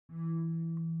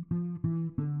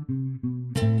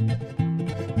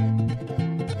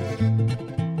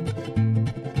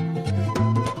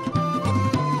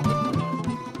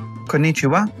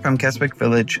Konnichiwa from Keswick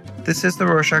Village. This is the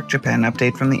Rorschach Japan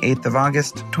update from the 8th of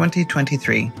August,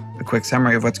 2023. A quick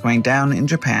summary of what's going down in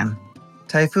Japan.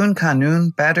 Typhoon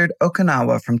Kanun battered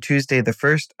Okinawa from Tuesday the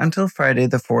 1st until Friday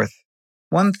the 4th.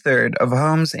 1/3 of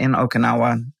homes in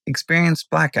Okinawa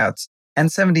experienced blackouts, and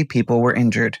 70 people were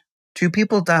injured. 2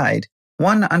 people died,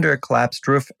 one under a collapsed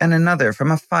roof and another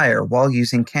from a fire while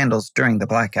using candles during the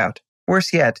blackout.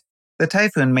 Worse yet, the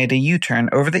typhoon made a U-turn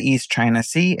over the East China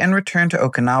Sea and returned to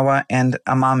Okinawa and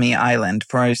Amami Island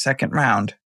for a second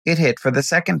round. It hit for the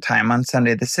second time on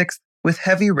Sunday the 6th with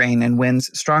heavy rain and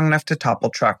winds strong enough to topple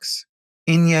trucks.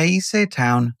 In Yaise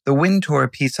town, the wind tore a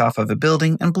piece off of a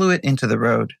building and blew it into the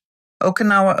road.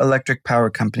 Okinawa Electric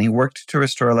Power Company worked to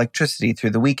restore electricity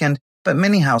through the weekend, but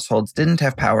many households didn't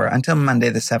have power until Monday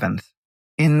the 7th.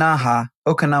 In Naha,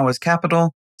 Okinawa's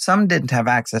capital, some didn't have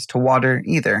access to water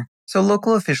either, so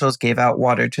local officials gave out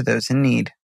water to those in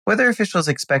need. Weather officials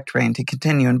expect rain to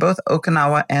continue in both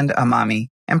Okinawa and Amami,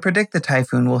 and predict the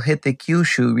typhoon will hit the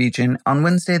Kyushu region on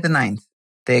Wednesday the 9th.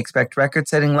 They expect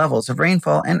record-setting levels of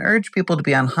rainfall and urge people to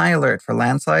be on high alert for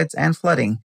landslides and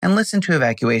flooding, and listen to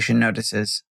evacuation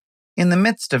notices. In the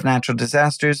midst of natural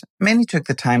disasters, many took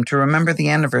the time to remember the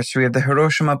anniversary of the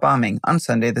Hiroshima bombing on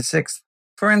Sunday the 6th.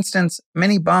 For instance,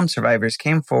 many bomb survivors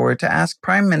came forward to ask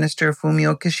Prime Minister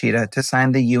Fumio Kishida to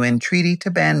sign the UN treaty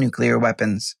to ban nuclear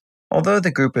weapons. Although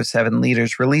the group of 7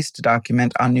 leaders released a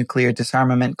document on nuclear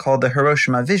disarmament called the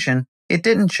Hiroshima Vision, it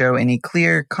didn't show any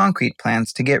clear, concrete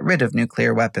plans to get rid of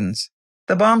nuclear weapons.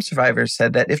 The bomb survivors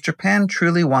said that if Japan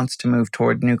truly wants to move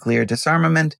toward nuclear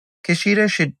disarmament, Kishida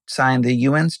should sign the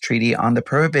UN's treaty on the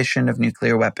prohibition of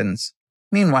nuclear weapons.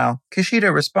 Meanwhile,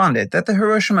 Kishida responded that the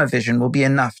Hiroshima Vision will be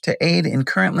enough to aid in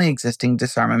currently existing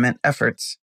disarmament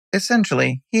efforts.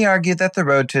 Essentially, he argued that the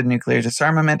road to nuclear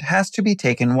disarmament has to be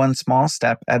taken one small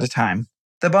step at a time.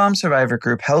 The bomb survivor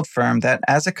group held firm that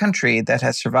as a country that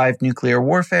has survived nuclear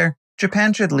warfare,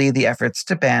 Japan should lead the efforts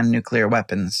to ban nuclear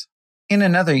weapons. In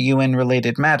another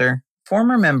UN-related matter,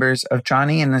 former members of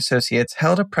Johnny and Associates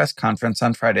held a press conference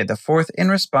on Friday the 4th in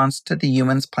response to the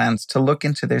UN's plans to look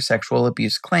into their sexual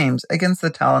abuse claims against the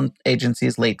talent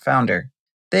agency's late founder.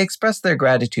 They expressed their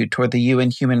gratitude toward the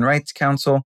UN Human Rights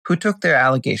Council, who took their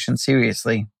allegations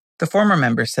seriously. The former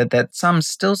members said that some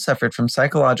still suffered from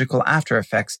psychological after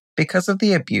effects because of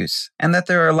the abuse, and that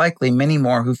there are likely many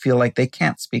more who feel like they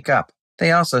can't speak up.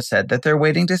 They also said that they're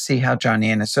waiting to see how Johnny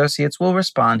and Associates will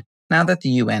respond now that the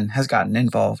UN has gotten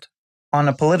involved. On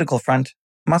a political front,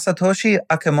 Masatoshi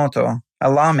Akimoto,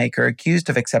 a lawmaker accused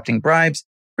of accepting bribes,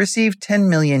 received 10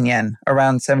 million yen,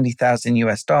 around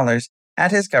 $70,000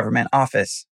 at his government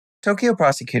office. Tokyo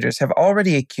prosecutors have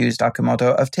already accused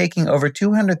Akimoto of taking over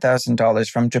 $200,000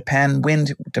 from Japan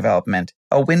Wind Development,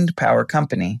 a wind power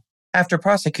company. After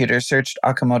prosecutors searched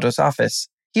Akimoto's office,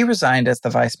 he resigned as the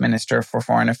vice minister for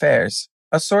foreign affairs.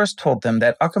 A source told them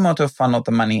that Akimoto funneled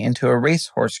the money into a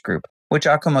racehorse group, which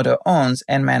Akimoto owns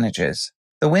and manages.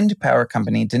 The wind power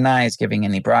company denies giving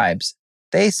any bribes.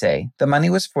 They say the money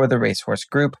was for the racehorse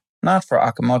group, not for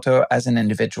Akimoto as an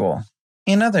individual.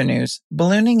 In other news,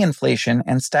 ballooning inflation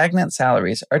and stagnant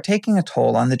salaries are taking a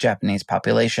toll on the Japanese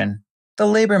population. The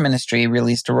Labor Ministry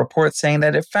released a report saying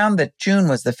that it found that June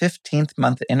was the 15th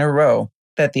month in a row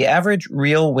that the average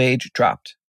real wage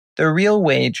dropped. The real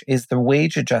wage is the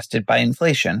wage adjusted by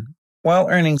inflation. While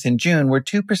earnings in June were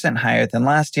 2% higher than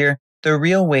last year, the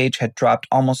real wage had dropped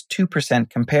almost 2%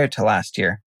 compared to last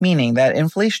year, meaning that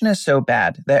inflation is so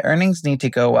bad that earnings need to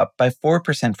go up by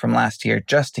 4% from last year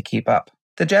just to keep up.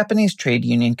 The Japanese Trade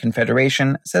Union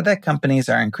Confederation said that companies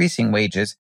are increasing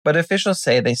wages, but officials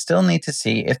say they still need to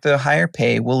see if the higher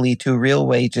pay will lead to real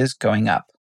wages going up.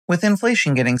 With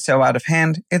inflation getting so out of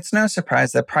hand, it's no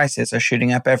surprise that prices are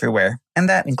shooting up everywhere, and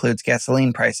that includes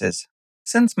gasoline prices.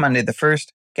 Since Monday the 1st,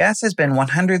 gas has been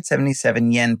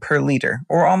 177 yen per liter,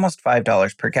 or almost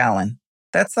 $5 per gallon.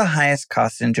 That's the highest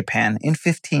cost in Japan in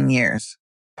 15 years.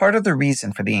 Part of the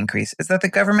reason for the increase is that the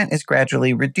government is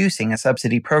gradually reducing a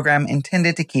subsidy program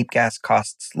intended to keep gas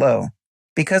costs low.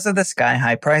 Because of the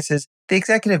sky-high prices, the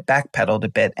executive backpedaled a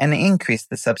bit and increased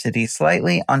the subsidy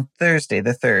slightly on Thursday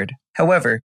the 3rd.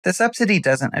 However, the subsidy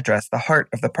doesn't address the heart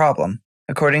of the problem.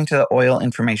 According to the Oil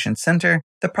Information Center,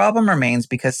 the problem remains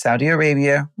because Saudi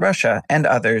Arabia, Russia, and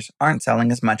others aren't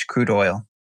selling as much crude oil.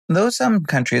 Though some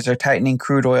countries are tightening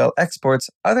crude oil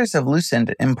exports, others have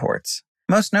loosened imports.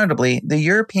 Most notably, the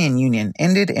European Union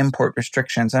ended import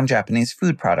restrictions on Japanese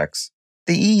food products.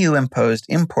 The EU imposed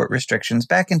import restrictions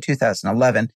back in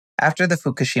 2011 after the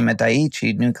Fukushima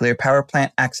Daiichi nuclear power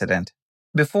plant accident.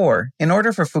 Before, in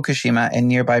order for Fukushima and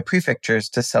nearby prefectures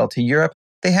to sell to Europe,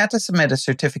 they had to submit a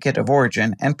certificate of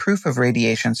origin and proof of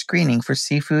radiation screening for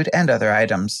seafood and other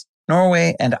items.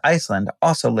 Norway and Iceland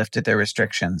also lifted their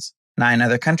restrictions. 9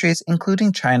 other countries,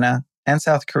 including China and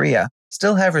South Korea,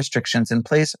 still have restrictions in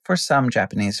place for some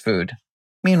Japanese food.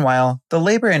 Meanwhile, the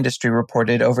labor industry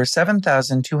reported over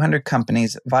 7,200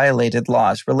 companies violated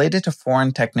laws related to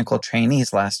foreign technical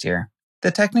trainees last year.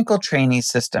 The technical trainee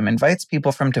system invites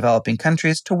people from developing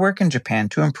countries to work in Japan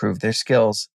to improve their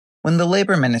skills. When the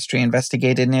Labor Ministry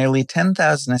investigated nearly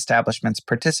 10,000 establishments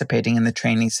participating in the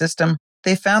trainee system,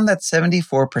 they found that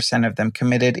 74% of them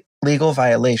committed legal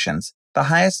violations, the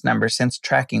highest number since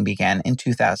tracking began in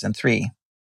 2003.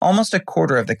 Almost a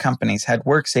quarter of the companies had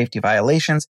work safety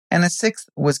violations, and a sixth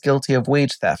was guilty of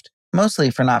wage theft, mostly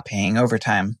for not paying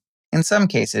overtime. In some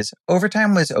cases,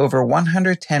 overtime was over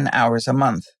 110 hours a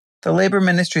month. The Labor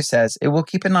Ministry says it will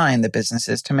keep an eye on the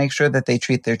businesses to make sure that they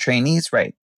treat their trainees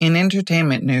right. In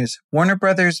entertainment news, Warner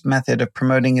Brothers' method of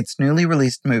promoting its newly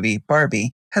released movie,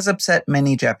 Barbie, has upset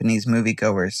many Japanese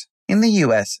moviegoers. In the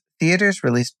US, theaters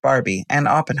released Barbie and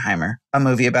Oppenheimer, a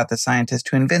movie about the scientist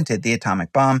who invented the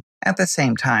atomic bomb, at the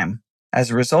same time.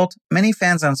 As a result, many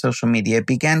fans on social media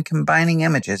began combining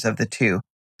images of the two,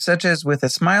 such as with a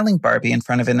smiling Barbie in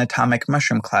front of an atomic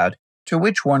mushroom cloud, to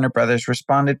which Warner Brothers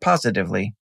responded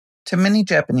positively. To many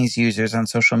Japanese users on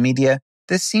social media,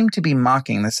 this seemed to be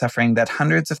mocking the suffering that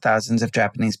hundreds of thousands of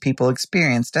Japanese people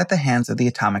experienced at the hands of the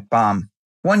atomic bomb.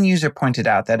 One user pointed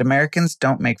out that Americans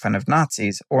don't make fun of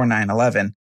Nazis or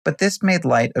 9/11, but this made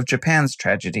light of Japan's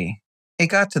tragedy. It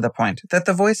got to the point that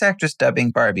the voice actress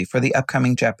dubbing Barbie for the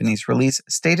upcoming Japanese release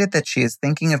stated that she is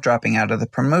thinking of dropping out of the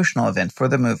promotional event for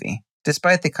the movie.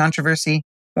 Despite the controversy,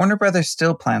 Warner Brothers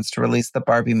still plans to release the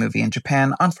Barbie movie in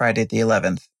Japan on Friday the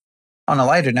 11th. On a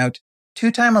lighter note,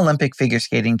 2-time Olympic figure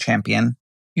skating champion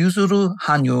Yuzuru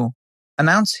Hanyu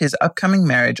announced his upcoming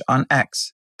marriage on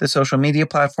X, the social media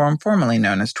platform formerly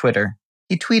known as Twitter.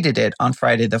 He tweeted it on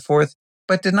Friday the 4th,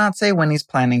 but did not say when he's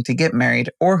planning to get married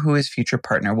or who his future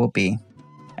partner will be.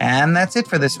 And that's it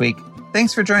for this week.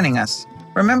 Thanks for joining us.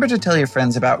 Remember to tell your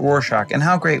friends about Rorschach and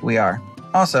how great we are.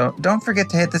 Also, don't forget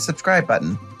to hit the subscribe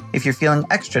button. If you're feeling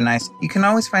extra nice, you can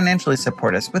always financially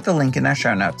support us with the link in our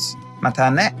show notes. Mata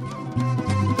ne!